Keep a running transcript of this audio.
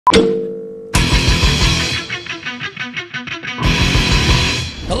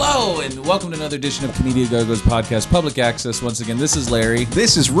Hello, and welcome to another edition of Comedia Go-Go's podcast, Public Access. Once again, this is Larry.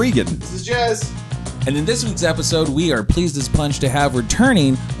 This is Regan. This is Jazz. And in this week's episode, we are pleased as punch to have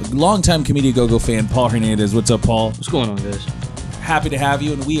returning a longtime Comedia Go-Go fan, Paul Hernandez. What's up, Paul? What's going on, guys? Happy to have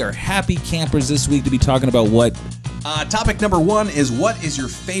you, and we are happy campers this week to be talking about what? Topic number one is, what is your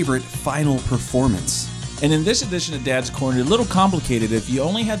favorite final performance? And in this edition of Dad's Corner, a little complicated. If you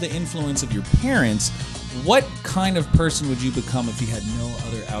only had the influence of your parents, what kind of person would you become if you had no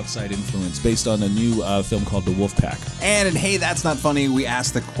other outside influence, based on a new film called The Wolf Pack? And hey, that's not funny. We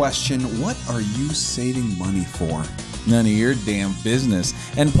asked the question, what are you saving money for? None of your damn business.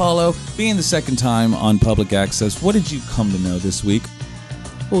 And Paulo, being the second time on Public Access, what did you come to know this week?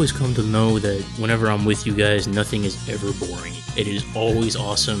 Always come to know that whenever I'm with you guys, nothing is ever boring. It is always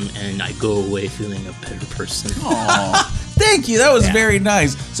awesome, and I go away feeling a better person. Aww. Thank you. That was very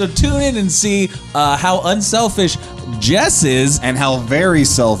nice. So tune in and see how unselfish Jess is. And how very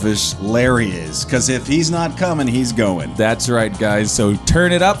selfish Larry is. Because if he's not coming, he's going. That's right, guys. So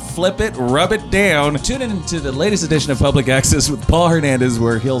turn it up, flip it, rub it down. Tune in to the latest edition of Public Access with Paul Hernandez,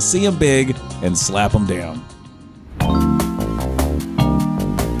 where he'll see him big and slap him down.